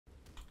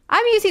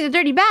I'm using the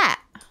dirty bat.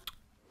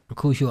 Of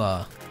course you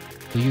are.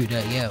 Cause you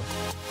dirty girl.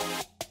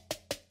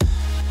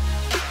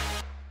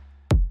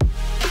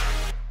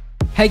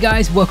 Hey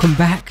guys, welcome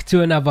back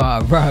to another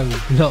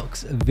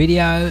Roblox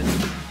video.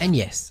 And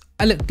yes,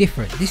 I look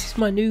different. This is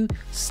my new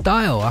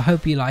style. I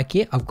hope you like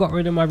it. I've got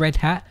rid of my red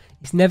hat.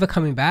 It's never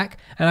coming back.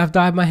 And I've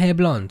dyed my hair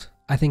blonde.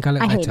 I think I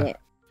look better. Hate it.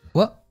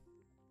 What?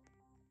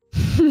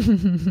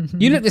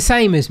 You look the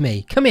same as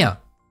me. Come here.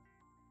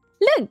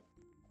 Look,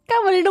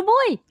 got my little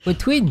boy. We're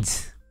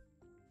twins.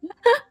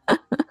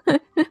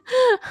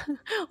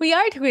 We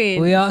are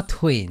twins. We are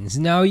twins.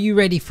 Now, are you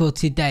ready for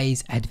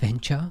today's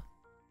adventure?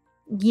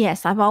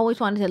 Yes, I've always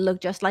wanted to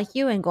look just like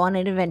you and go on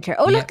an adventure.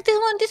 Oh, Yep.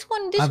 look, this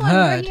one I've right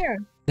heard here.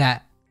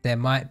 that there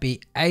might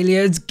be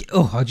aliens.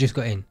 Oh, I just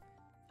got in.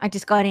 I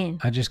just got in.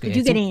 I just got Did in.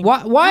 you get in?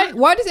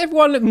 Why does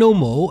everyone look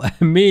normal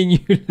and me and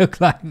you look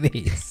like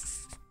this?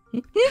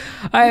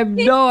 I have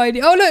no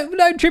idea. Oh, look,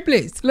 no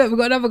triplets. Look, we've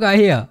got another guy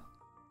here.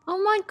 Oh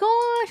my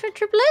gosh, we're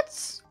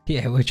triplets?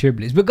 Yeah, we're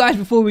triplets. But guys,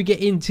 before we get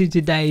into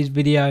today's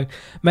video,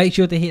 make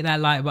sure to hit that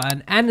like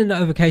button and the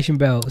notification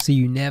bell so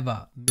you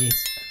never miss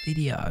a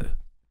video.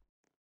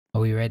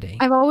 Are we ready?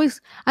 I've always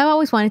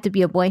wanted to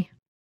be a boy.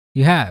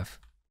 You have?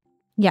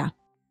 Yeah.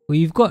 Well,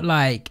 you've got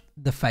like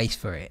the face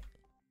for it.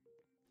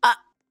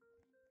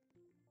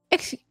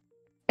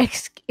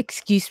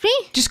 Excuse me?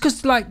 Just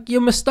because like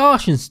your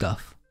moustache and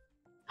stuff.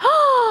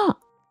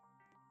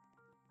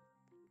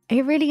 Are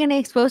you really gonna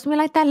expose me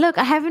like that? Look,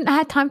 I haven't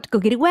had time to go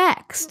get it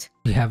waxed.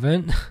 You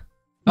haven't?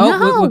 Oh,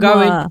 No. we're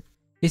going.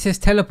 It says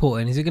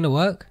teleporting. Is it going to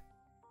work?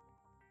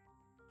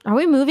 Are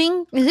we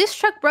moving? Is this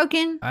truck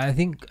broken? I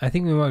think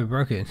we might be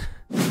broken.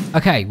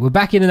 Okay, we're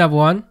back in another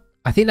one.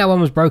 I think that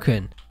one was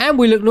broken. And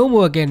we look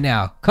normal again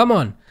now. Come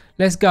on.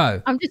 Let's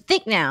go. I'm just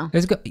thick now.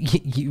 Let's go.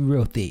 You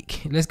real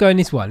thick. Let's go in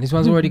this one. This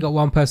one's already got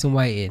one person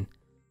waiting.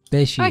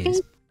 There she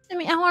is.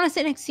 I want to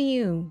sit next to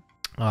you.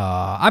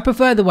 I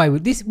prefer the way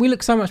with this. We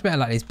look so much better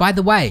like this. By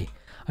the way,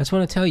 I just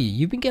want to tell you,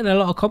 you've been getting a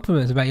lot of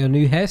compliments about your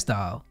new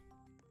hairstyle.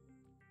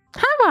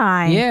 Have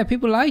I? Yeah,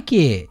 people like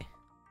it.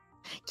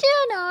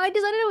 Yeah, no, I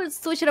decided to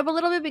switch it up a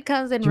little bit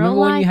because in Do you real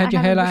remember life, when you had your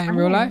I hair have like in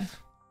real different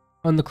life?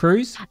 On the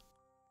cruise?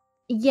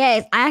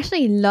 Yes, I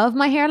actually love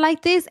my hair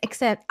like this,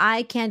 except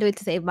I can't do it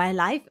to save my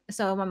life,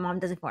 so my mom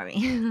does it for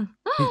me.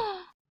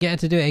 Get her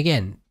to do it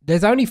again.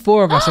 There's only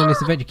 4 of us on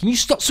this adventure. Can you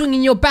stop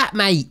swinging your bat,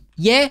 mate?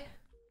 Yeah?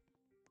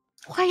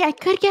 Why, I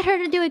could get her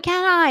to do it,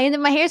 can't I? And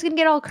then my hair's gonna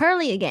get all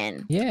curly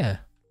again. Yeah.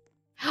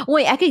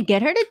 Wait, I could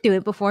get her to do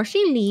it before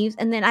she leaves,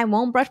 and then I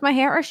won't brush my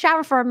hair or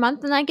shower for a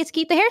month, and I get to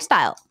keep the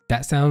hairstyle.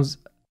 That sounds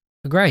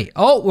great.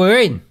 Oh, we're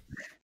in.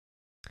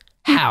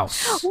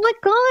 House. Oh my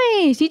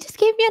gosh, you just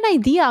gave me an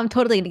idea. I'm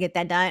totally gonna get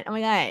that done. Oh my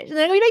gosh.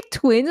 They're gonna be like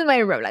twins in my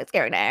Roblox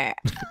character.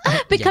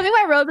 Becoming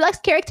my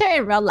Roblox character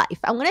in real life.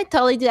 I'm gonna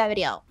totally do that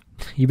video.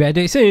 You better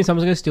do it soon.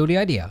 Someone's going to steal the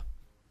idea.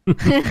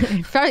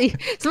 Someone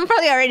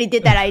probably already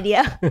did that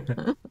idea.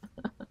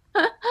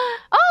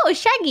 Oh,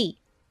 Shaggy.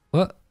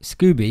 What?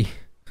 Scooby?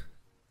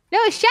 No,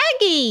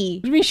 Shaggy.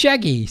 What do you mean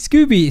Shaggy?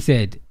 Scooby, it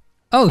said.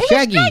 Oh, It is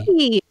Shaggy.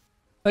 Shaggy.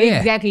 Oh, yeah.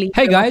 Exactly.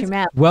 Hey, Watch guys. your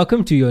mouth.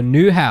 Welcome to your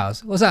new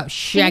house. What's up,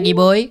 Shaggy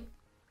boy?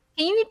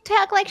 Can you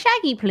talk like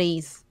Shaggy,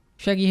 please?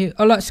 Shaggy who?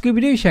 Oh, like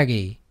Scooby-Doo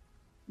Shaggy.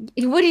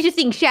 What did you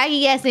think?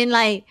 Shaggy as in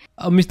like...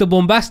 Oh, Mr.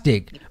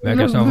 Bombastic. Make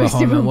yourself at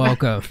home and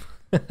welcome.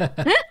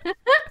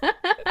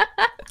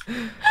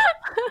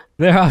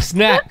 There are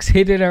snacks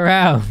hidden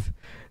around.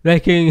 They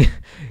can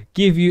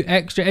give you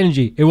extra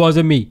energy. It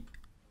wasn't me.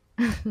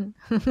 I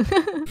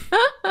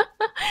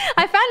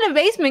found a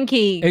basement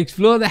key.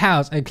 Explore the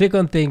house and click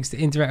on things to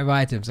interact with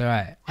items. All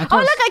right. Oh, look,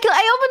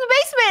 I opened the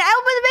basement. I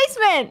opened the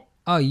basement.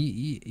 Oh,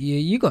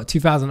 you got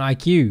 2,000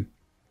 IQ.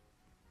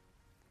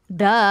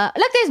 Duh.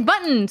 Look, there's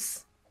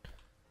buttons.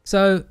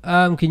 So,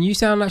 can you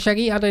sound like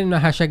Shaggy? I don't even know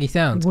how Shaggy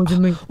sounds. What do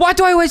you mean? Why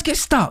do I always get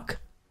stuck?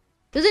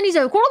 Doesn't he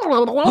say...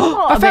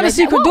 I found a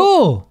secret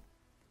door.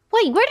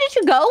 Wait, where did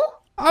you go?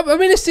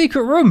 I'm in a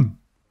secret room.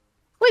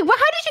 Wait, how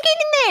did you get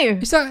in there?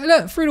 It's like,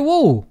 look, through the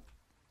wall.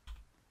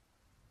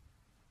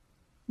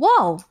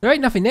 Whoa. There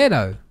ain't nothing there,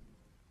 though.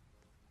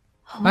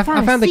 Oh, I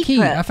found the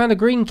key. I found a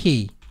green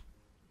key.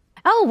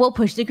 Oh, we'll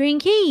push the green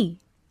key.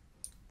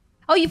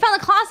 Oh, you found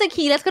the closet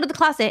key. Let's go to the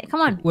closet. Come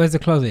on. Where's the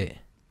closet?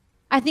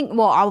 I think,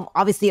 well,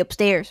 obviously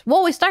upstairs.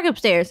 Whoa, it's dark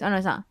upstairs. Oh, no,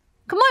 it's not.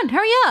 Come on,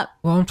 hurry up.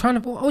 Well, I'm trying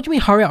to... What do you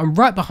mean hurry up? I'm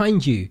right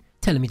behind you.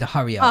 Telling me to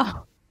hurry up.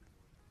 Oh.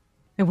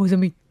 It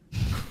wasn't me.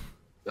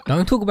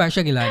 Don't talk about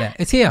Shaggy like that.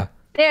 It's here.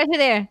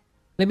 There.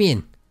 Let me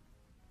in.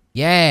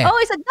 Yeah. Oh,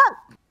 it's a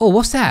duck. Oh,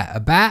 what's that? A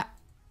bat?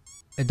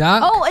 A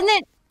duck? Oh, and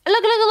then,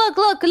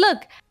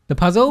 look. The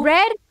puzzle?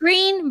 Red,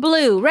 green,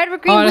 blue. Red, green,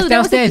 blue. Oh, that's That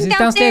was the downstairs. thing It's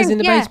downstairs in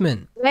the Yeah.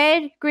 basement.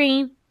 Red,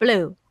 green,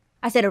 blue.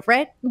 I said a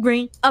red,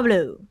 green, a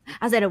blue.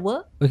 I said a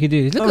what? We can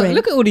do this. Red,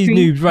 Look at all these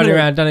green, noobs running blue.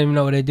 around, don't even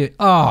know what they do.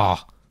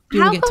 Oh,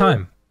 didn't How even get come-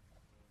 time.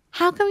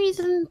 How come you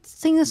didn't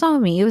sing the song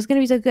with me? It was gonna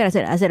be so good.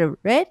 I said a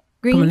red,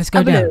 green, Come on, let's go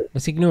a blue. down.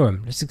 Let's ignore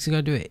him. Let's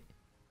go do it.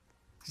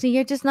 So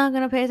you're just not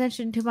gonna pay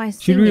attention to my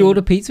Should singing? we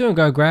order pizza and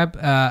go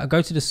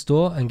go to the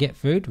store and get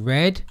food?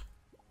 Red.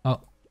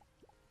 Oh,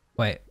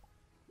 wait.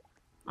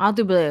 I'll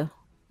do blue.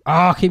 Oh,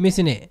 I keep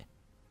missing it.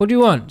 What do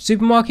you want?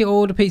 Supermarket or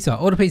order pizza?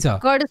 Order pizza.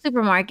 Go to the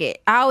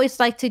supermarket. I always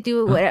like to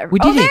do whatever. We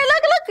did there, it. look.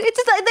 It's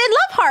just like they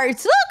love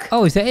hearts. Look.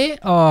 Oh, is that it?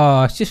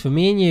 Oh, it's just for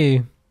me and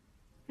you.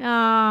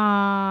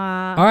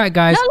 All right,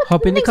 guys, no, look,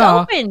 hop in the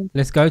car. Opened.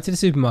 Let's go to the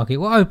supermarket.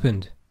 What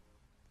opened?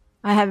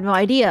 I have no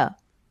idea.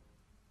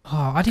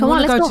 Oh, I didn't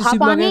want to go to the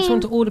supermarket. I just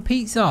want to order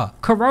pizza.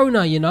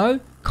 Corona, you know.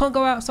 Can't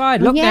go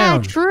outside. Lockdown. Yeah,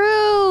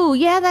 true.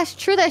 Yeah, that's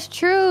true. That's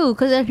true.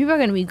 Because then people are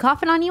going to be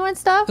coughing on you and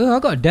stuff. Oh, I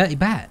got a dirty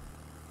bat.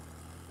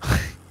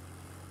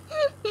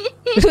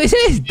 That's what it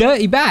says.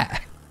 Dirty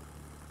bat.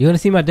 You want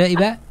to see my dirty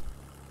bat?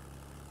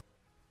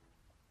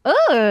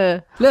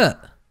 Ugh.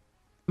 Look. Let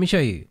me show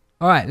you.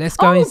 All right, let's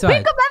go inside.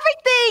 Pick up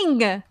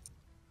everything.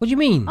 What do you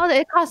mean? Oh,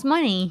 it costs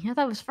money. I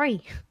thought it was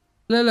free.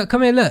 Look,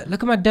 come here, look.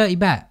 Look at my dirty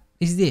bat.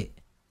 This is it.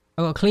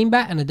 I got a clean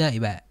bat and a dirty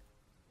bat.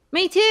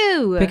 Me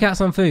too. Pick out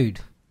some food.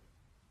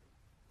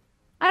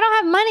 I don't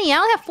have money. I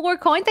only have 4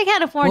 coins. I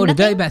can't afford The nothing.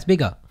 dirty bat's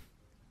bigger.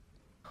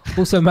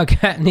 Also, my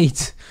cat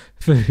needs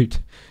food.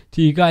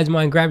 Do you guys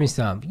mind grabbing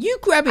some? You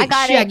grab it,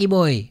 Shaggy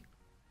boy.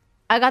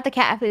 I got the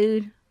cat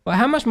food. Well,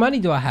 how much money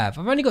do I have?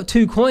 I've only got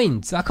 2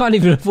 coins. I can't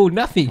even afford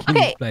nothing.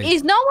 Okay,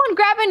 is no one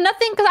grabbing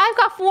nothing? Because I've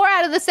got 4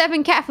 out of the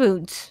 7 cat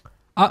foods.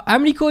 How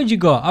many coins you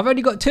got? I've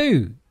only got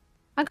 2.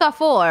 I got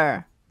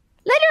 4.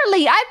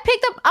 Literally, I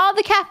picked up all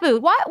the cat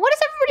food. What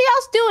is everybody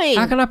else doing?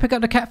 How can I pick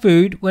up the cat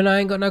food when I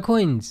ain't got no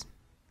coins?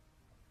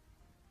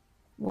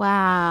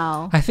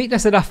 Wow. I think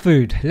that's enough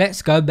food.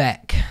 Let's go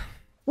back.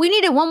 We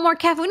needed 1 more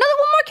cat food. Another 1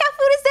 more cat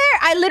food is there?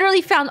 I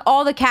literally found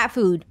all the cat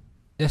food.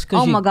 That's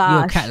because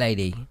you're a cat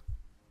lady.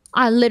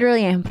 I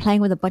literally am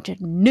playing with a bunch of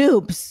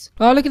noobs.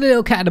 Oh, look at the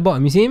little cat at the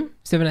bottom. You see him?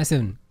 7 out of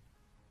 7.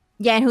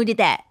 Yeah, and who did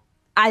that?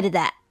 I did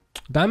that.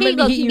 Don't make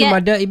me hit you with my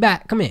dirty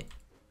bat. Come here.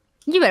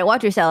 You better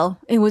watch yourself.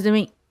 It wasn't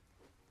me.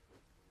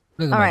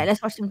 All right,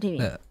 let's watch some TV.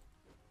 Look, I'm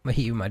gonna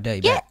hit you with my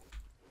dirty bat.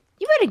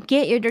 You better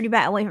get your dirty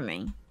bat away from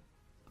me.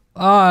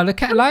 Oh, the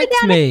cat likes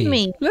me.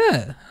 me.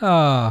 Look.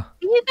 Oh.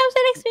 Can you come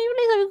sit next to me,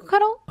 please, so we can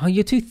cuddle? Oh,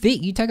 you're too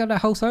thick. You take up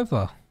that whole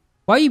sofa.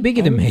 Why are you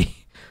bigger than me?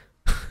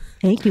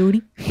 Hey,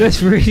 cutie.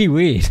 That's really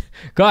weird.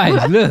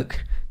 Guys,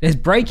 look. There's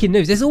breaking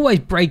news. There's always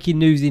breaking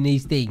news in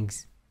these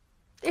things.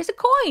 There's a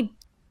coin.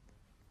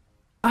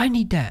 I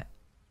need that.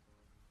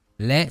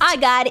 I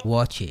got it.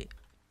 Watch it.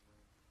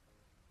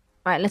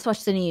 All right, let's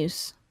watch the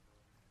news.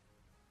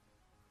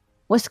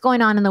 What's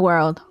going on in the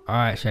world? All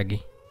right,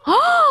 Shaggy.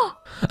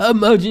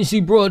 Emergency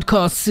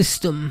broadcast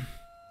system.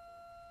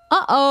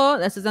 Uh-oh.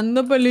 This is on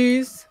the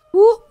police.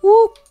 Whoop,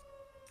 whoop.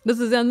 This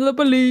is on the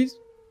police.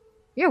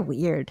 You're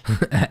weird.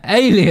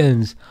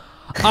 Aliens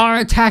are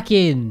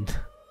attacking.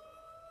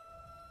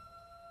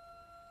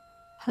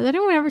 Has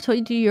anyone ever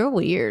told you you're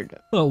weird?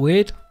 Not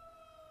weird.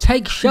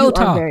 Take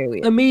shelter very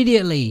weird.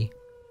 immediately.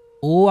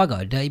 Oh, I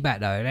got a dirty bat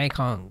though. They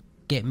can't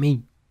get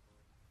me.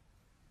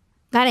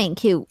 That ain't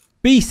cute.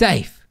 Be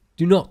safe.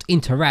 Do not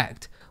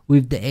interact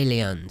with the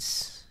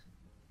aliens.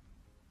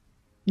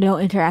 No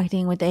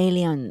interacting with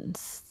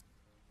aliens.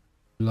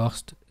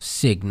 Lost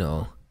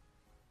signal.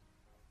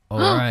 All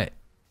right.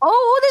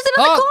 Oh, there's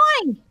another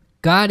coin.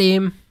 Got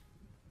him.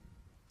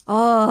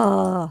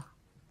 Oh.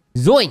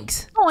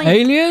 Zoinks. Zoink.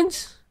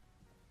 Aliens?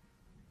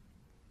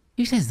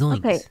 Who says zoinks?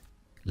 Okay.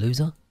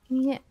 Loser?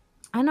 Yeah,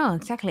 I know,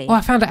 exactly. Oh,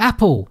 I found an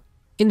apple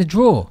in the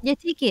drawer. Yeah,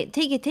 take it.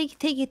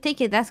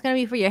 That's going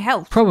to be for your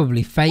health.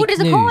 Probably fake What is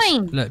news. a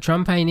coin? Look,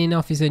 Trump ain't in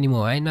office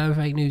anymore. Ain't no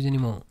fake news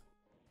anymore.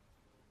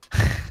 Oh,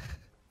 I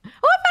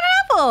found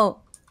an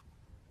apple.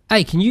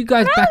 Hey, can you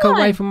guys back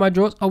away from my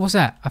drawers? Oh, what's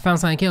that? I found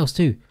something else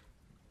too.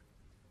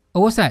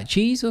 Oh, what's that?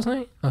 Cheese or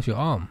something? Oh, it's your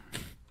arm.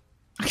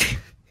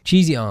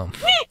 Cheesy arm.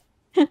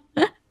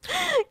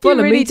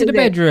 Follow me to the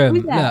bedroom.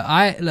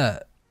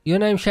 Look. Your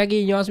name's Shaggy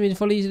and you asked me to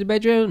follow you to the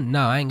bedroom?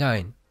 No, I ain't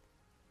going.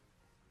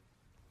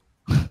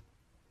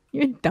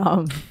 You're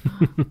dumb.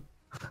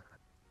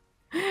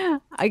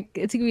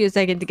 It took me a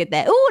second to get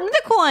that. Oh,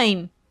 another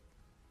coin.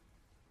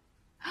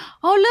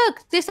 Oh,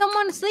 look. There's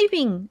someone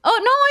sleeping. Oh,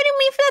 no, I didn't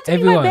mean for that to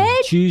be my bed.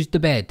 Everyone, choose the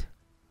bed.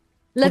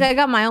 Look, I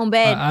got my own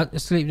bed. I'll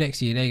sleep next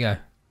to you. There you go.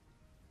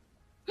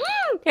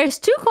 There's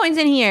 2 coins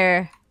in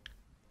here.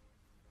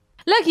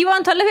 Look, you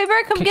want toilet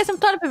paper? Come get some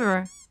toilet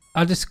paper.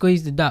 I'll just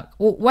squeeze the duck.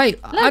 Oh,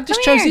 wait. Look, I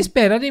just chose this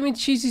bed. I didn't mean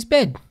to choose this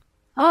bed.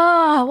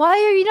 Oh, why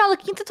are you not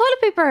looking into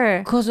toilet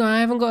paper? Because I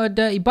haven't got a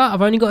dirty butt.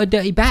 I've only got a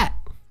dirty bat.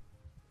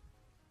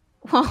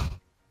 Well,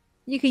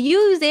 you could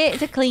use it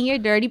to clean your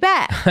dirty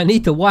bat. I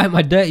need to wipe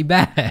my dirty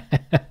bat.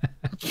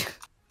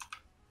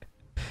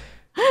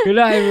 Good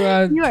night,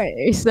 everyone.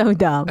 You're so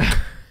dumb.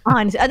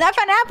 Honestly, I found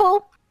an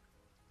apple.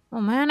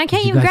 Oh, man. I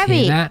can't even grab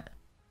it. That?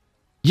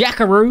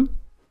 Jackaroo.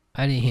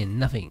 I didn't hear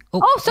nothing.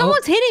 Oh,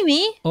 someone's hitting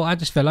me. Oh, I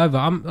just fell over.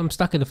 I'm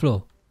stuck in the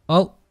floor.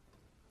 Oh.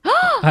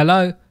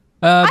 Hello.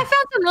 I found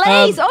some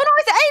lace. Oh, no,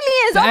 it's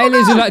aliens. The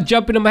aliens are like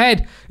jumping on my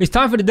head. It's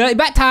time for the dirty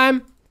bat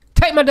time.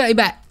 Take my dirty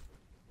bat.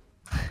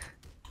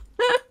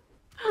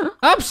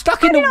 I'm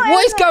stuck in the...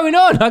 What is going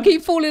on? I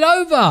keep falling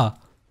over.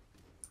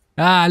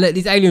 Ah, look,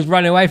 these aliens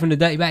running away from the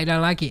dirty bat. I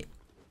don't like it.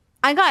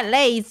 I got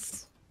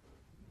lace.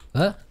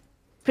 Huh?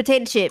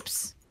 Potato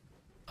chips.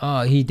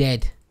 Oh, he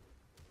dead.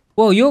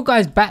 Well, your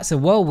guys' bats are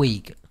well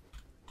weak.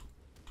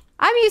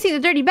 I'm using the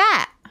dirty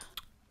bat.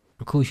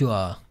 Of course you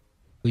are.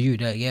 Well, you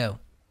dirty girl.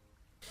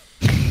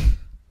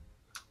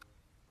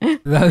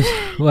 Those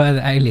were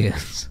the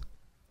aliens.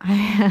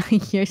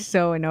 You're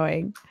so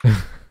annoying.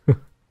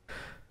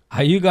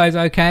 Are you guys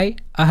okay?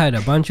 I heard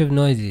a bunch of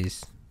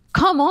noises.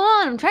 Come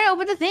on, I'm trying to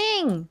open the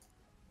thing.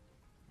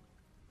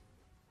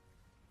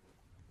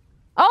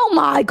 Oh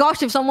my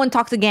gosh, if someone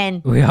talks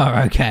again. We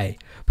are okay,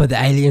 but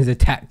the aliens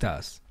attacked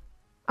us.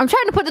 I'm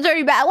trying to put the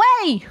dirty bat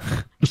away.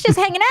 It's just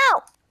hanging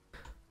out.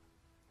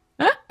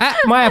 Ah,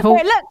 my apple.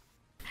 Wait, look.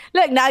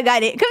 Look, now I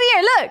got it. Come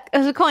here, look.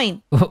 There's a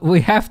coin.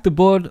 We have to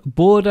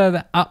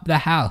border up the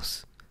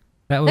house.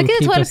 That will Look at the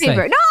keep toilet us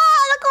paper. safe. No,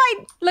 the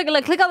coin.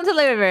 Look, click on the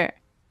toilet paper.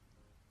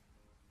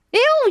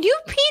 Ew, you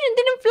peed and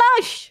didn't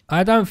flush.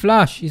 I don't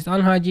flush. It's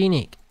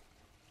unhygienic.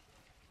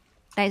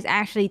 That is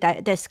actually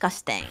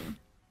disgusting.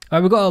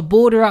 Alright, we've got to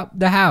border up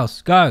the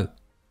house. Go.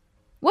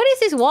 What is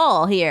this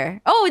wall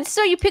here? Oh, it's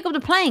so you pick up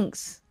the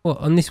planks. What,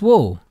 on this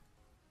wall?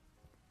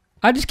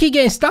 I just keep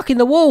getting stuck in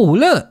the wall.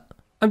 Look,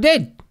 I'm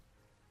dead.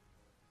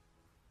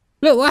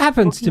 Look, what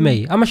happens to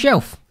me? I'm a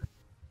shelf.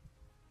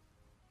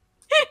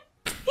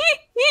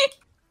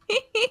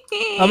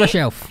 I'm a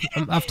shelf.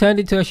 I've turned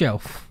into a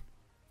shelf.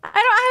 I don't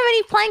have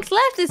any planks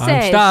left, it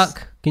says. I'm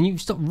stuck. Can you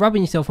stop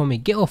rubbing yourself on me?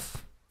 Get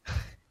off.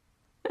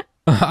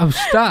 I'm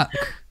stuck.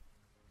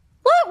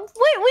 What?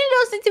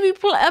 Windows need to be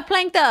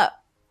planked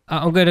up.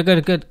 I'm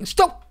good.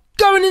 Stop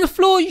going in the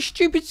floor, you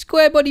stupid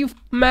square body of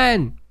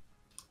man.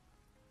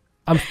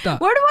 I'm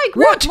stuck. Where do I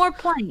grab more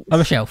planks?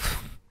 I'm a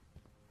shelf.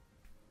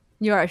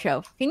 You're a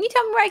shelf. Can you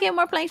tell me where I get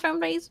more planks from,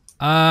 please?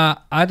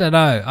 I don't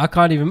know. I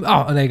can't even.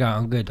 Oh, there you go.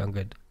 I'm good.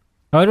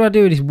 What do I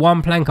do with this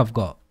one plank I've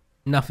got?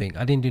 Nothing.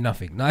 I didn't do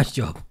nothing. Nice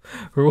job.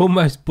 We're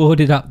almost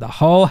boarded up the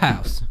whole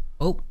house.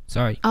 Oh,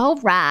 sorry. All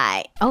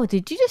right. Oh,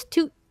 did you just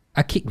toot?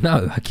 I kicked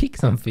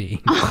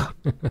something.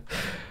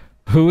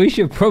 We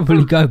should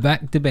probably go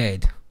back to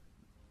bed.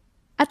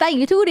 I thought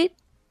you tooted.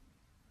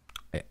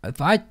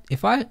 If I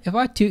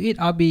toot it,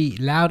 I'll be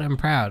loud and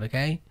proud.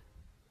 Okay.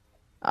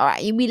 All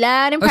right, you be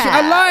loud and proud.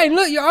 I'm lying.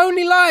 Look, you're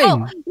only lying.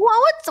 Oh,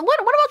 what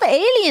about the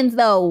aliens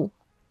though?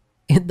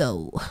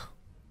 No.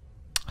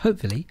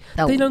 Hopefully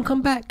they don't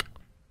come back.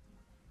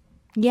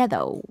 Yeah,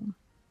 though.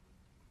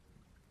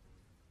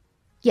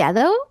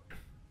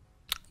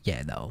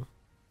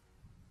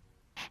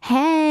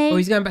 Hey. Oh,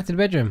 he's going back to the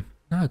bedroom.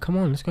 No, come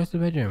on, let's go to the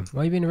bedroom.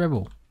 Why are you being a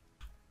rebel?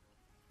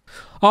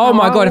 Oh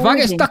my god, if I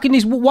get stuck in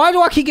this wall, why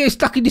do I keep getting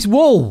stuck in this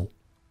wall?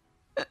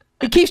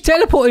 It keeps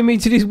teleporting me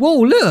to this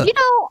wall, look. You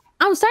know,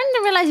 I'm starting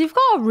to realize you've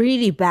got a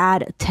really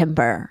bad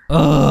temper.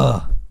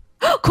 Ugh.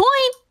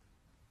 Coin!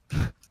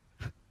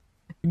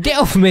 Get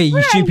off me,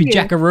 you stupid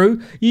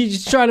jackaroo. You're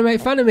just trying to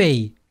make fun of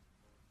me.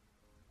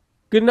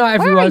 Good night,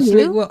 everyone.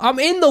 Sleep well. I'm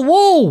in the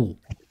wall.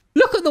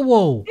 Look at the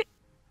wall.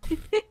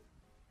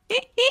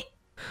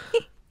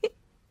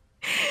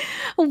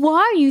 Why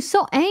are you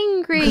so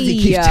angry? Because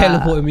he keeps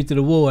teleporting me to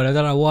the wall and I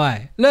don't know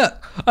why.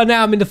 Look, oh,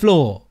 now I'm in the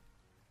floor.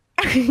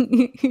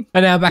 And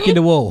now I'm back in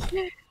the wall.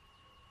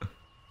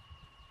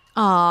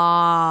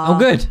 Aww. I'm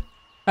good.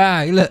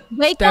 Ah, look,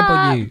 stamp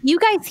on you. You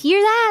guys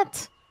hear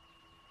that?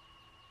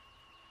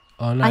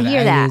 Oh no, I the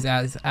hear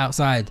alien's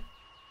outside.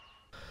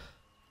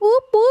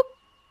 Whoop whoop.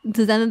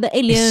 The sound of the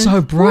aliens. It's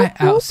so bright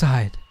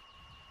outside.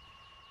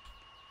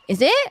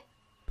 Is it?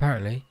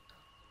 Apparently.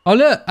 Oh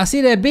look, I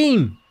see their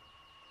beam.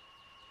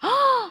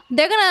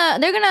 They're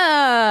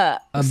gonna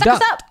suck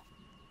us up.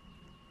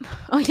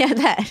 Oh yeah,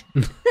 that.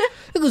 They're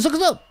gonna suck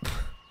us up.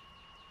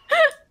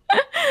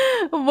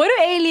 What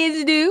do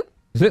aliens do?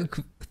 Look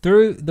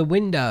through the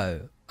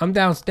window. I'm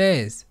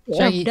downstairs.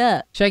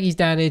 Shaggy's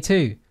down here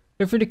too.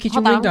 Look through the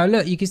kitchen window.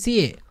 Look, you can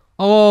see it.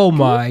 Oh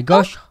my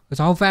gosh, there's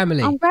a whole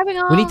family. I'm grabbing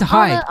all. We need to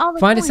hide. All the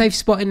Find a coins. safe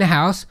spot in the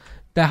house.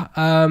 They're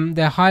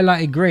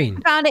highlighted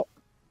green. I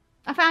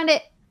found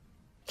it.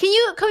 Can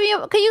you come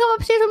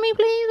upstairs with me,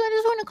 please? I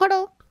just want to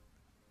cuddle.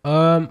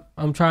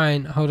 I'm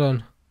trying. Hold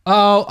on.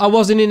 Oh, I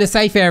wasn't in a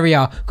safe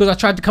area because I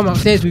tried to come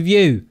upstairs with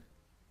you.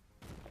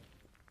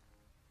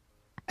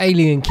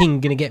 Alien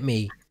King gonna get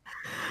me.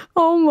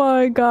 Oh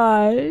my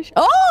gosh.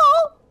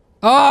 Oh!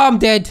 Oh, I'm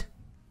dead.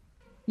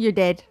 You're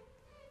dead.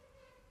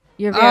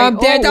 You're very... I'm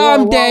dead.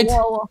 I'm dead.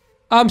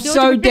 I'm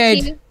so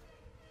dead.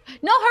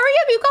 No, hurry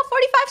up. You've got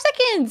 45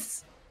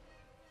 seconds.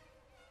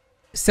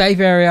 Safe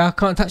area.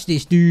 Can't touch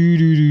this.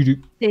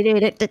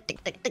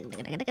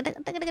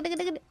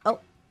 Oh.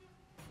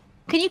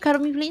 Can you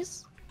cuddle me,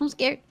 please? I'm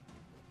scared.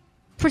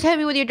 Protect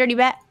me with your dirty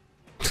bat.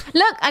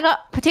 Look, I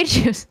got potato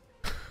chips.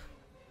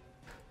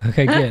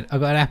 Okay, good. I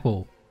got an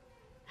apple.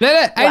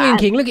 Look, Alien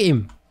King, look at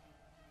him.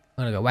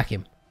 I'm gonna go whack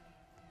him.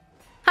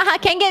 Haha,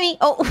 can't get me.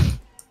 Oh.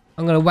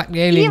 I'm gonna whack the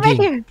Alien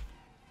King. Here.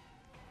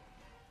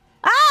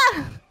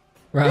 Ah!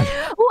 Right.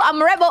 Ooh,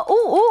 I'm a rebel.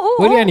 Ooh.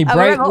 We're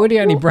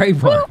the only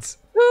brave ones.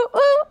 Ooh.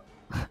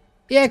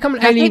 Yeah, come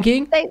on, Alien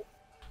King.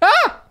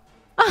 Ah!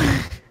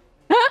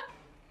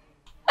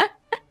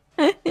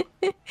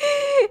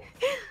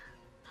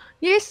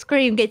 You're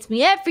scream gets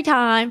me every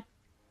time.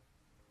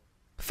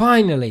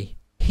 Finally,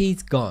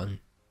 he's gone.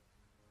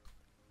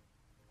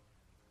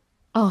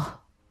 Oh.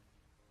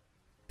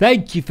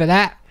 Thank you for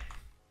that.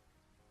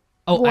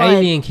 Oh, What?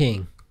 Alien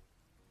King.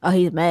 Oh,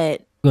 he's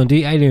mad. Go on, do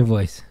your alien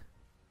voice.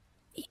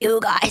 You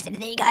guys didn't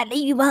think I'd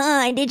leave you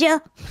behind, did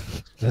you?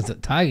 That's a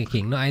Tiger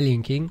King, not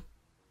Alien King.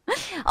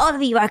 All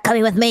of you are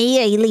coming with me,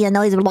 alien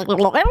noise.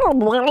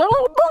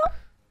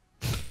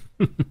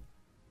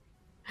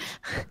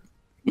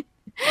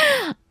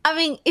 I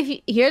mean,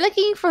 if you're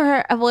looking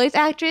for a voice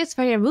actress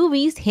for your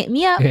movies, hit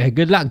me up. Yeah,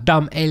 good luck,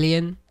 dumb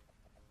alien.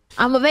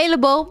 I'm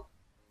available.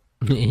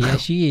 Yeah,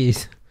 she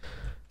is.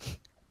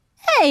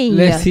 Hey.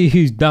 Let's see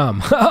who's dumb.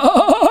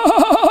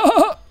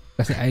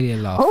 That's an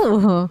alien laugh.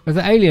 Oh. That's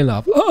an alien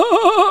laugh.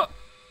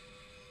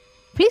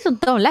 Please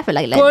don't laugh at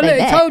like Go on,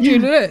 that. I told you,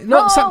 look,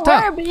 not sucked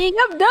up. We're being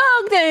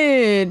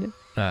abducted.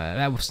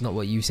 That was not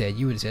what you said.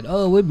 You would have said,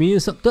 "Oh, we're being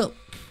sucked up."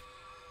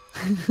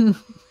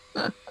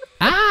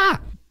 Ah!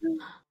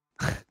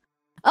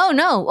 Oh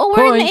no! Oh,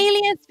 we're in an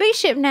alien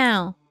spaceship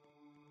now.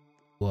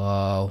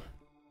 Whoa,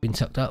 been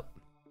sucked up.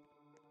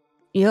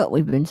 Yeah,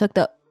 we've been sucked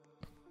up.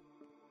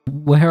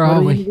 Where What are are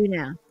we we? gonna do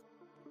now?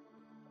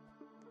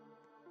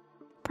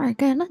 We're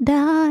gonna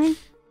die.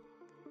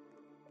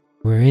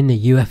 We're in the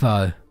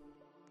UFO.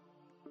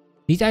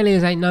 These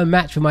aliens ain't no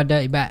match for my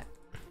dirty bat.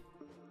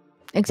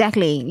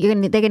 Exactly.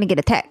 They're gonna get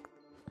attacked.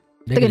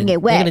 They're gonna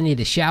get wet. They're gonna need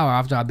a shower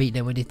after I beat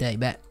them with this dirty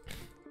bat.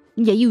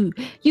 Yeah, you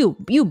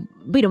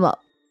beat them up.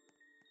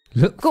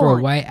 Look Go for on.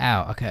 a way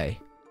out. Okay,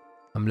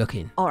 I'm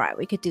looking. All right,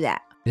 we could do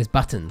that. There's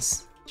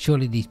buttons.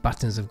 Surely these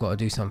buttons have got to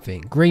do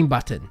something. Green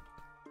button.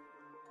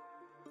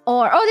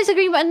 Or there's a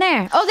green button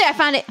there. Oh, there, I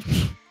found it.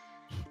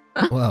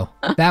 Well,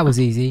 that was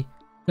easy.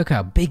 Look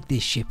how big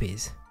this ship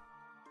is.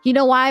 You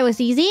know why it was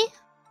easy?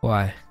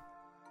 Why?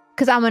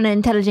 Because I'm an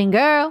intelligent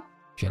girl.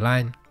 You're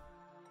lying.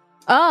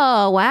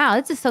 Oh wow,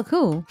 this is so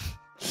cool.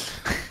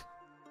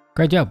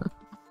 Great job.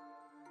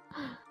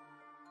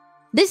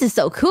 This is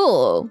so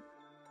cool.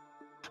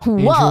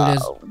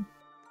 Intruders. Whoa.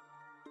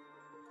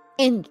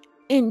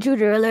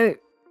 Intruder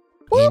alert.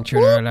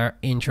 Intruder alert.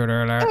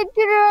 Intruder alert.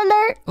 Intruder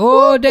alert.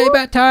 Oh, day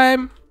bat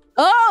time.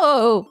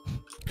 Oh.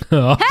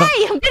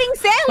 Hey, I'm getting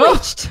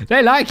sandwiched. Oh,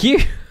 they like you.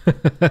 I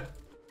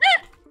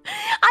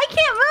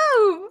can't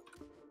move.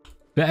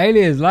 The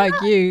aliens like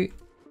you.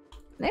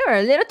 They were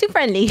a little too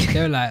friendly.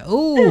 They're like,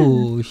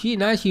 oh, she a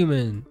nice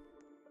human.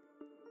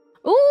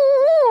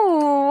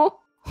 Ooh.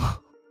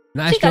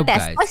 Nice She got job, that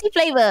guys. spicy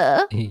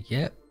flavor.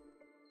 Yep.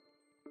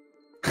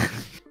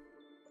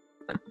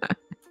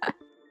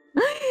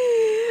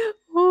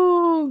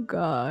 Oh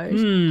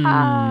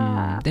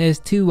gosh. There's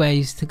 2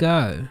 ways to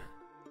go.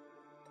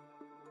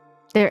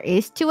 There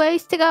is 2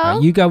 ways to go.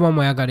 Right, you go one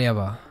way, I go the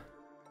other.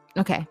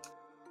 Okay.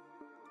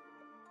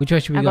 Which way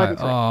should we I go? go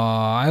this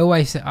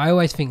way. I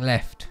always think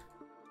left.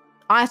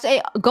 I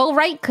say go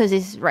right because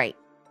it's right.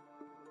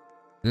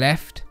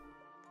 Left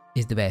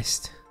is the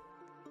best.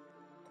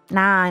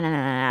 Nah.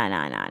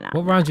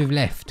 What rhymes with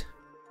left?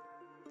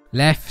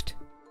 Left.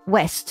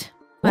 West.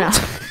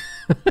 What?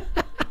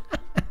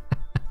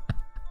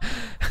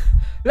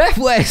 Left,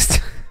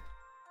 west.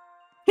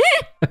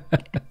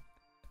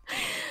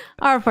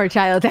 Our poor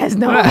child has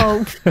no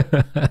hope.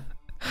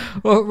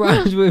 What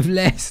rhymes with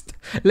left?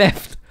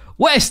 Left,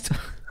 west.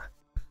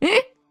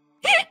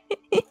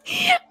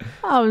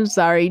 I'm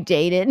sorry,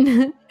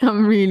 Jaden.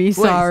 I'm really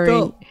sorry.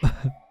 Wait,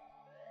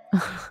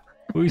 stop.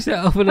 We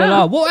set off an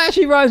alarm. What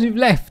actually rhymes with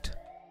left?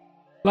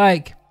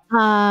 Like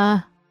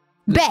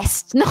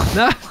Best. No.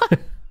 no.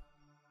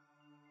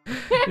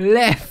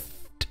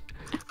 Left.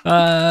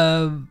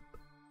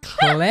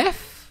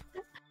 Clef.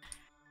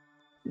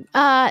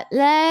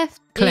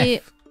 Left.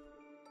 Clef.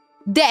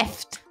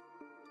 Deft.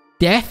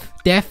 Deaf.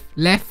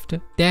 Left.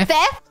 Deaf.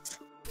 Theft.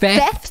 Theft.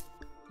 Theft.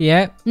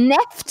 Yeah.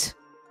 Neft.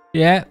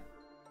 Yeah.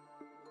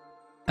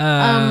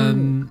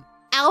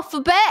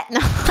 Alphabet.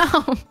 No.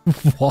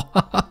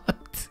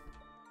 What?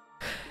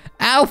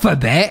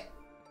 Alphabet?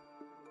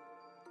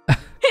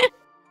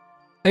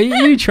 Are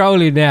you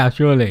trolling now,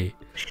 surely?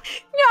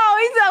 No,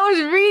 I was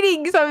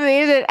reading something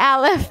and it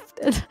Aleph,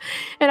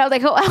 and I was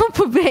like, "Oh,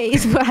 alphabet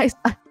is what I."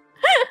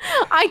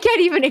 I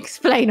can't even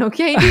explain.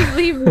 Okay, just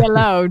leave me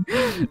alone.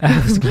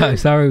 Let's go.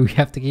 Sorry, we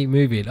have to keep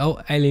moving.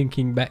 Oh, Alien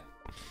King back.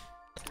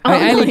 Oh,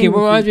 Hey, Alien no. King,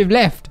 what rhymes with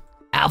left?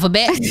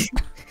 Alphabet.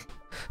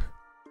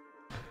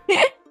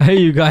 Hey,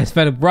 you guys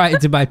fell right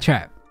into my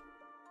trap.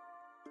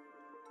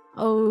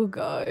 Oh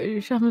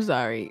gosh, I'm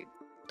sorry.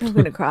 I'm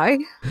gonna cry.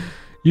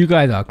 You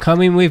guys are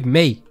coming with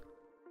me.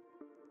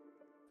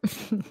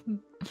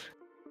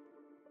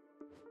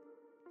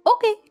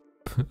 Okay,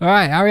 All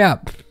right, hurry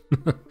up.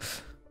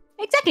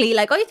 exactly.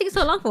 Like, why you taking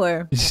so long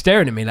for? You're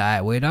staring at me like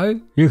that,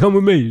 weirdo. You come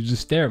with me. You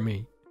just stare at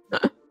me.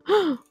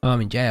 Oh,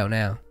 I'm in jail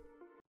now.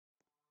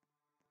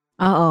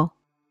 Uh-oh,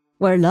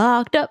 we're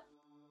locked up.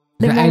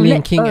 The They won't Alien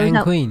let King us and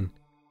out. Queen.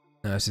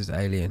 No, this is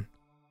Alien.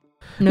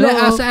 No, Let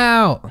us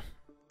out.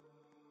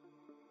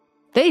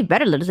 they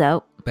better let us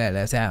out. Bet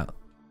let us out.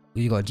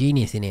 You got a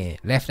genius in here.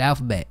 Left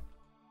alphabet.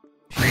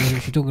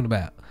 What you talking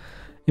about?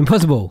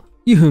 Impossible.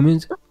 You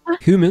humans,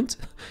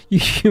 you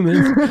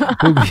humans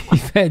will be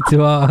fed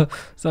to our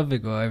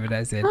something or whatever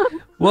that said.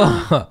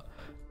 What?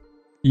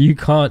 You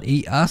can't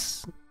eat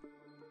us?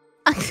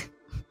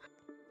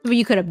 But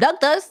you could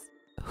abduct us.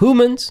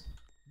 Humans,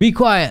 be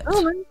quiet.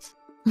 Humans.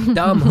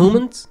 Dumb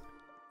humans.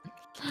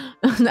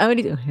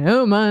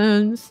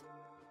 Humans.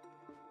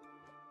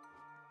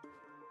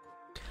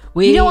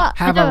 We You know what?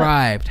 have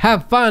arrived.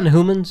 Have fun,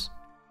 humans.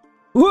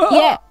 Whoa!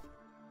 Yeah.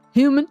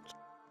 Humans.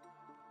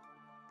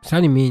 It's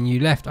only me and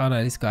you left. Oh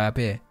no, this guy up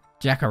here.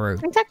 Jackaroo.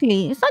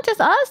 Exactly. It's not just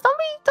us. Don't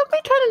be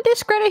trying to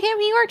discredit him.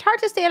 He worked hard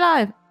to stay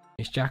alive.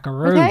 It's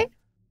Jackaroo. Okay.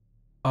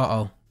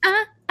 Uh-oh.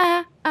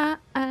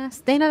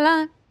 Staying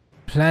alive.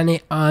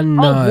 Planet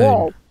unknown. Oh,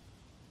 whoa.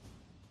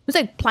 It's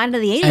like Planet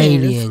of the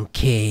Aliens. Alien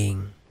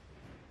King.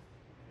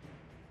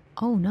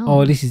 Oh no.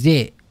 Oh, this is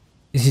it.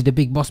 This is the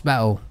big boss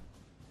battle.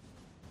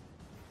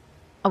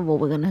 Oh, what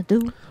we're gonna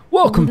do?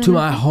 Welcome to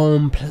my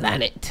home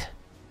planet.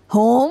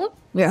 Home?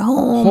 We're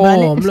home. Home.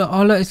 Planet. Look,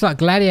 oh look, it's like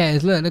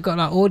gladiators. Look, they've got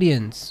like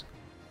audience.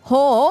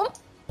 Home?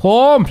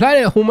 Home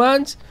planet,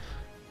 humans.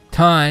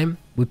 Time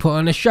we put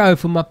on a show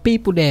for my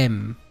people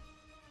them.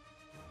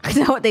 Is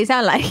that what they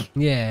sound like?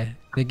 Yeah,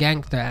 the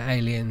gangster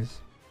aliens.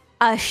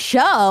 A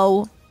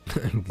show?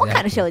 Exactly. What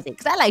kind of show is it?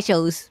 Because I like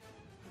shows.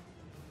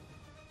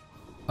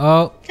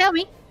 Oh, Tell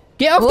me.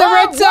 get off the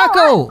red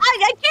circle.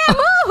 I can't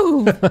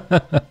move.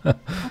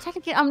 I'm trying to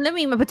get. I'm let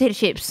me eat my potato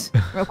chips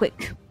real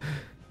quick.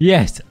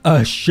 Yes,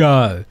 a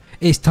show.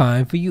 It's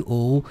time for you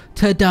all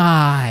to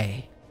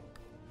die.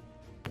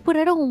 But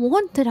I don't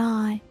want to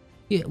die.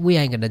 Yeah, we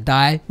ain't gonna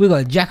die. We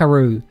got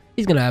Jackaroo.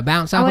 He's gonna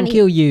bounce up and wanna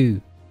kill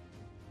you.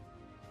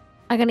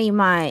 I'm gonna eat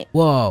my.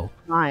 Whoa.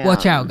 my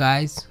Watch out,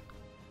 guys.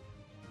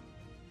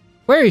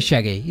 Where is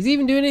Shaggy? Is he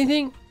even doing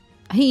anything?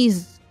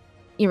 He's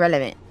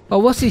irrelevant. Oh,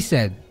 what's he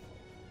said?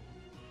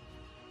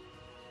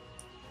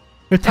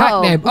 Attack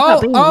Uh-oh, them.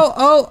 what's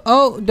up,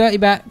 Oh, dirty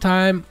bat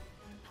time.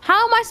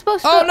 How am I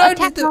supposed to Oh, no,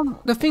 attack them?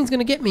 the thing's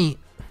gonna get me.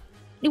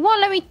 You won't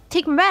let me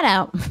take my bat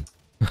out.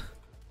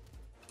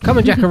 Come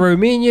on, Jackaroo,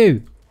 me and you.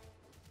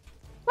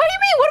 What do you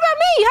mean? What about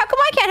me? How come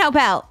I can't help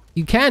out?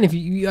 You can if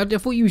you I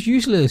thought you was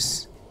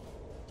useless.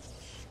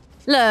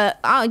 Look,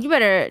 you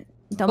better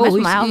don't mess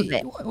with my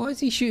outfit. Why is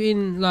he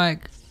shooting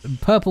like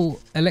purple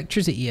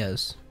electricity at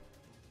us?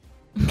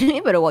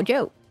 You better watch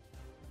out.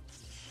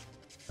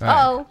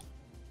 Right. Oh,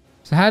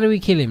 So how do we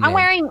kill him? I'm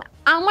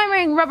then?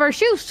 wearing rubber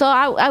shoes, so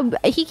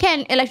he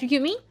can't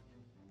electrocute me.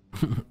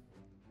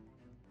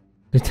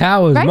 The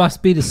towers Right?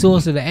 must be the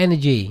source of the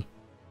energy.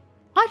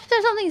 Why should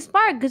there something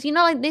spark? Because you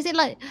know, like they say,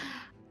 like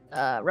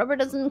rubber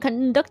doesn't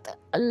conduct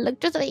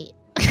electricity.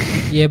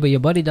 Yeah, but your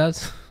body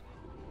does.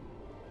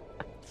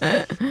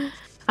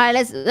 All right,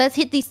 let's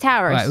hit these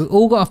towers. Right, we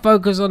all got to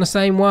focus on the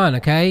same one,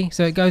 okay?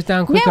 So it goes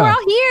down quicker. Yeah, we're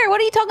all here. What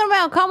are you talking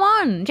about? Come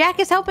on, Jack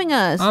is helping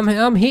us.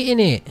 I'm hitting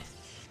it.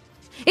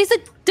 Is the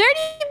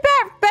dirty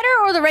bat better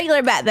or the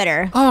regular bat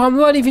better? Oh, I'm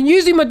not even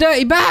using my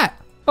dirty bat.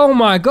 Oh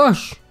my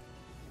gosh.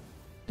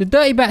 The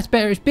dirty bat's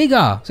better. It's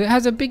bigger, so it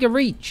has a bigger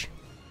reach.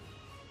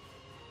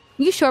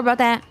 You sure about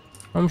that?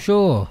 I'm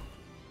sure.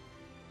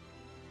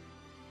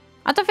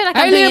 I don't feel like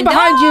Alien I'm doing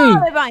behind you!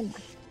 they're behind.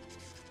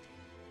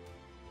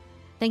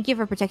 Thank you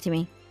for protecting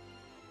me.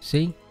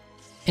 See?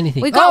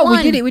 Anything. We got we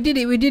one.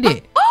 did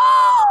it.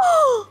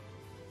 Oh!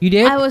 You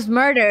did? I was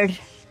murdered.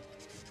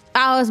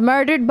 I was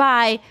murdered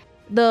by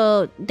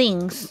the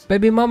things.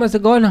 Baby mama's a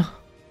goner.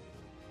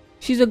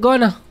 She's a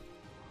goner.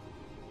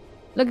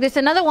 Look, there's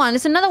another one.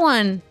 There's another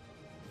one.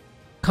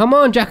 Come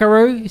on,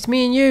 Jackaroo. It's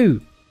me and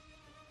you.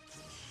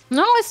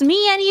 No, it's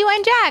me and you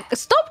and Jack.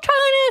 Stop trying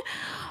to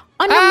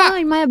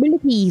undermine my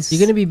abilities. You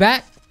gonna be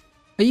back?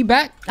 Are you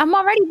back? I'm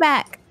already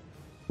back.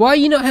 Why are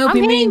you not I'm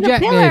helping me hitting and the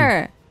Jack then?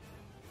 pillar.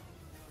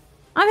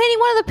 I'm hitting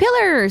one of the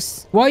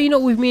pillars. Why are you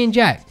not with me and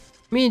Jack?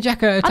 Me and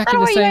Jack are I attacking thought the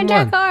where you same and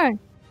Jack one. are.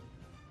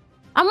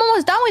 I'm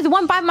almost done with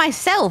one by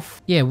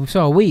myself. Yeah,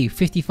 so are we.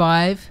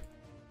 55.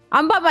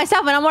 I'm by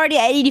myself and I'm already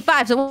at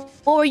 85. So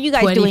what were you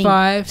guys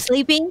 25. doing?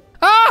 Sleeping?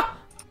 Ah!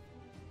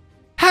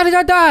 How did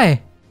I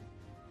die?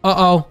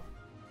 Uh-oh.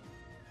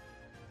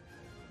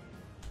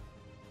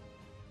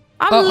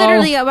 I'm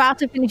literally about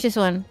to finish this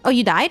one. Oh,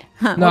 you died?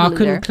 Huh, No, what a I loser.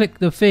 couldn't click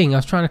the thing. I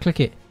was trying to click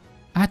it.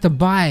 I had to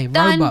buy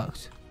Done.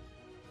 Robux.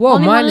 Whoa,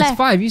 Only one left.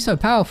 -5. You're so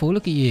powerful.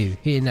 Look at you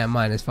hitting that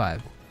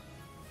 -5.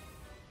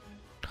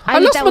 I I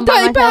did lost that my one by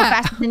dirty myself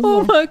bat. faster than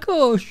Oh you. my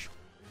gosh.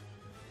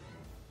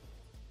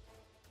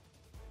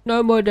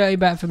 No more dirty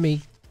bat for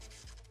me.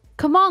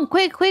 Come on,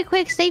 quick.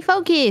 Stay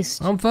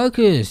focused. I'm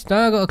focused.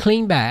 Now I got a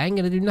clean bat. I ain't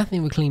gonna do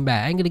nothing with clean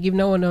bat. I ain't gonna give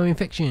no one no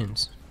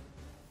infections.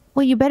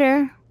 Well, you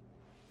better.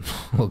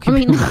 Well, give, I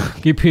mean- people,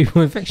 give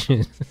people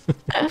infections.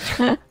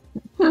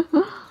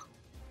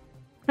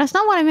 That's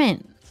not what I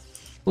meant.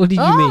 What did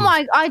you Oh mean?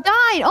 my, I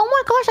died. Oh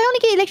my gosh, I only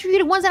get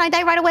electrocuted once and I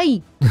die right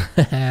away.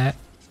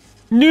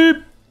 Nope.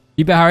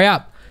 You better hurry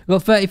up. We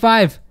got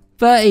 35,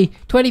 30,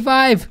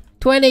 25,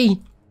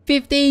 20,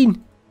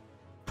 15.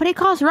 But it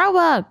costs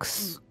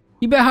Robux.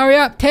 You better hurry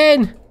up.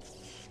 10,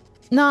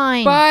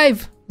 9.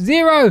 5,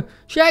 0.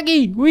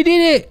 Shaggy, we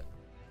did it.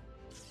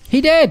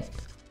 He dead.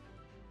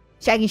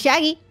 Shaggy,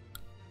 Shaggy.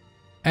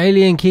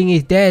 Alien King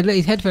is dead. Look,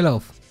 his head fell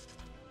off.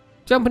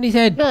 Jump on his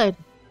head. Good.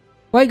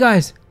 Wait,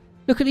 guys.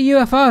 Look at the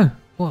UFO.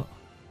 What?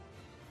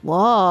 Whoa.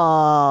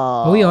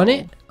 Are we on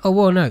it? Oh,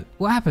 whoa, no.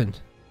 What happened?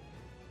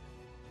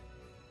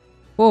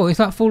 Whoa, it's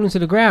like falling to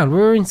the ground.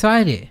 We're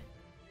inside it.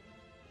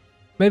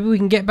 Maybe we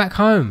can get back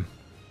home.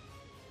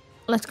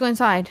 Let's go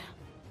inside.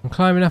 I'm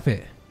climbing up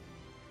it.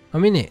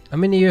 I'm in it.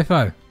 I'm in the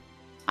UFO.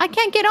 I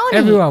can't get on it.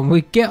 Everyone,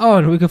 we get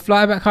on. We can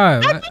fly back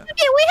home. Nobody's gonna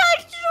tell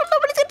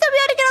me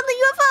how to get on the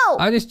UFO.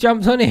 I just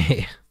jumped on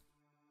it.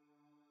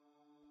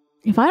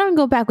 If I don't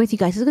go back with you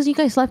guys, it's because you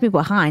guys left me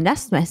behind.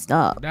 That's messed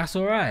up. That's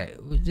alright.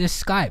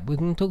 Just Skype. We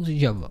can talk to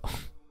each other.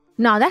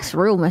 No, that's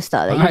real messed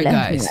up. That you Alright,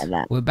 left me guys. like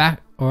that. We're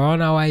back. We're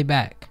on our way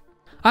back.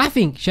 I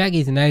think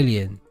Shaggy's an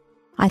alien.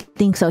 I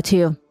think so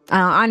too.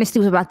 I honestly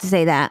was about to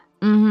say that.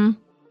 Mm-hmm.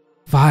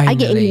 Finally. I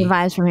get alien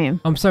vibes from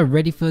him. I'm so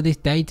ready for this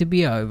day to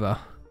be over.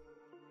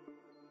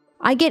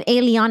 I get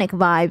alienic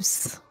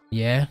vibes.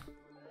 Yeah?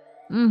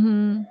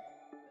 Mm-hmm.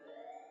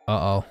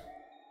 Uh-oh.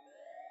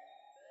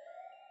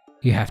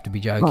 You have to be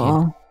joking.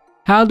 Uh-oh.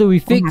 How do we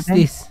fix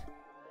this?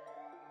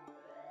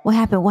 What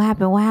happened? What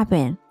happened? What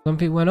happened?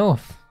 Something went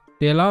off.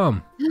 The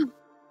alarm.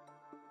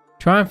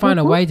 Try and find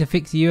a way to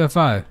fix the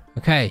UFO.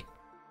 Okay.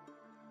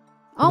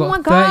 Oh my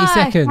got 30 god.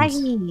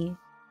 seconds.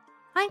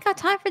 I ain't got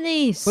time for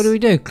this. What do we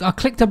do? I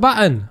clicked a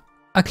button.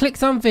 I clicked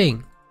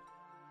something.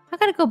 I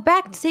gotta go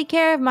back to take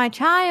care of my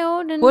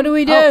child. And What do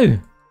we do?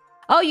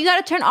 Oh, you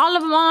gotta turn all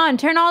of them on.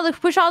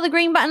 Push all the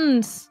green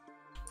buttons.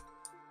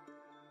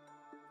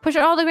 Push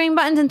all the green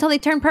buttons until they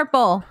turn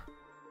purple.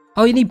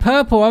 Oh, you need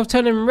purple. I was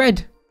turning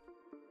red.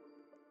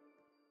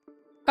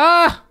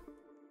 Ah!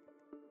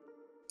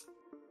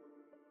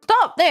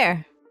 Stop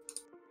there.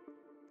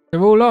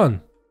 They're all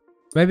on.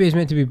 Maybe it's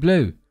meant to be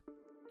blue.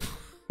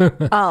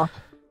 Oh,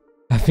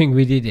 I think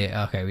we did it.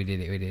 Okay, we did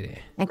it. We did it.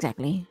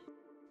 exactly.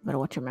 Better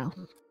watch your mouth.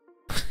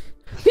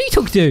 Who you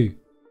talking to?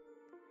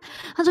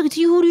 I'm talking to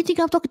you. Who do you think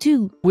I'm talking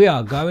to? We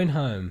are going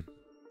home.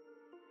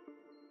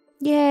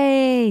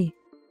 Yay.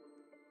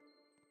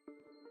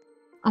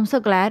 I'm so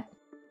glad.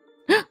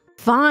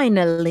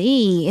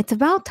 Finally. It's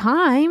about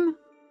time.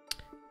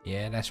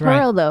 Yeah, that's For right.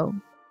 real though.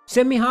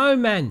 Send me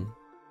home, man.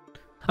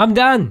 I'm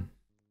done.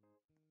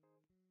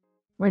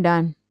 We're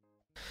done.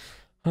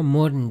 I'm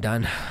more than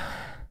done.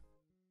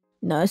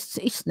 No,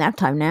 it's nap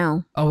time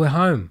now. Oh, we're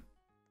home.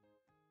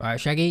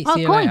 Alright, Shaggy, Oh,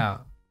 see you coin. later.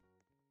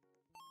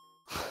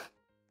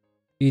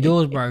 Your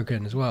door's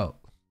broken as well.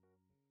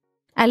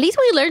 At least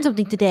we learned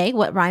something today.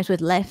 What rhymes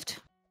with left?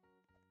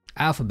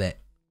 Alphabet.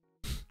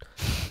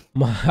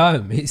 My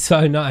home. It's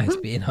so nice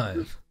being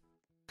home.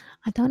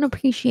 I don't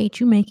appreciate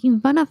you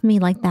making fun of me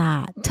like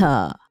that.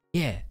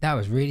 Yeah, that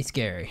was really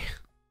scary.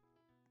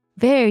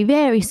 Very,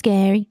 very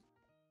scary.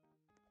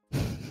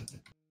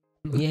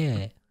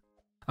 Yeah.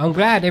 I'm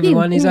glad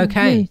everyone is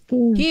okay.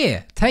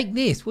 Here, take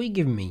this. What are you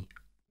giving me?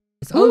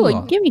 It's Ooh,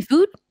 over. give me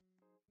food.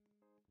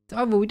 It's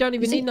over. We don't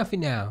even Is need it- nothing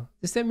now.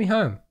 Just send me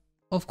home.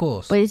 Of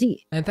course. What is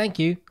he? And thank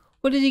you.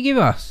 What did he give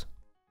us?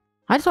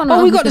 I just want to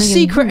know. Oh, we who's got the gonna give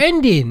me secret food.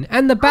 ending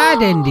and the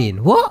bad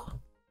ending. What?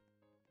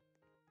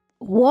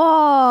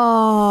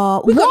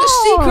 Whoa. We got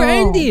the secret Whoa.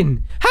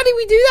 ending. How did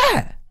we do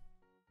that?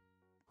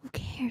 Who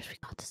cares? We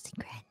got the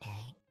secret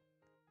ending.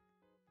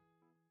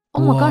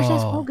 Oh my gosh,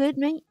 that's so Whoa. good,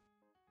 mate.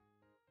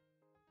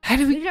 How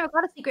did we? We've never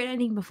got a secret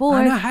ending before.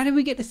 I know. How did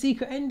we get the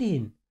secret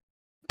ending?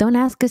 Don't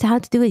ask us how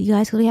to do it, you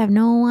guys, because we have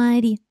no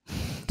idea.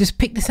 Just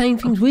pick the same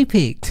things we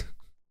picked.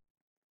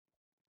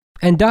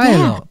 And die a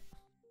Yeah. lot.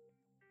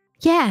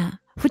 Yeah.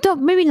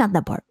 Maybe not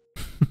that part.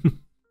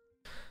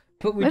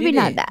 But we Maybe did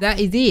not it. that. That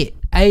is it.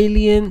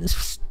 Alien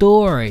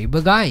Story.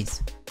 But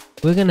guys,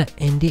 we're going to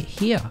end it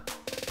here.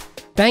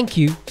 Thank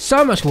you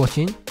so much for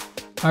watching.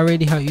 I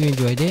really hope you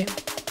enjoyed it.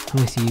 And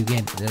we'll see you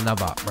again in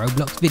another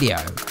Roblox video.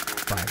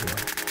 Bye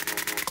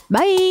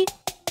everyone. Bye.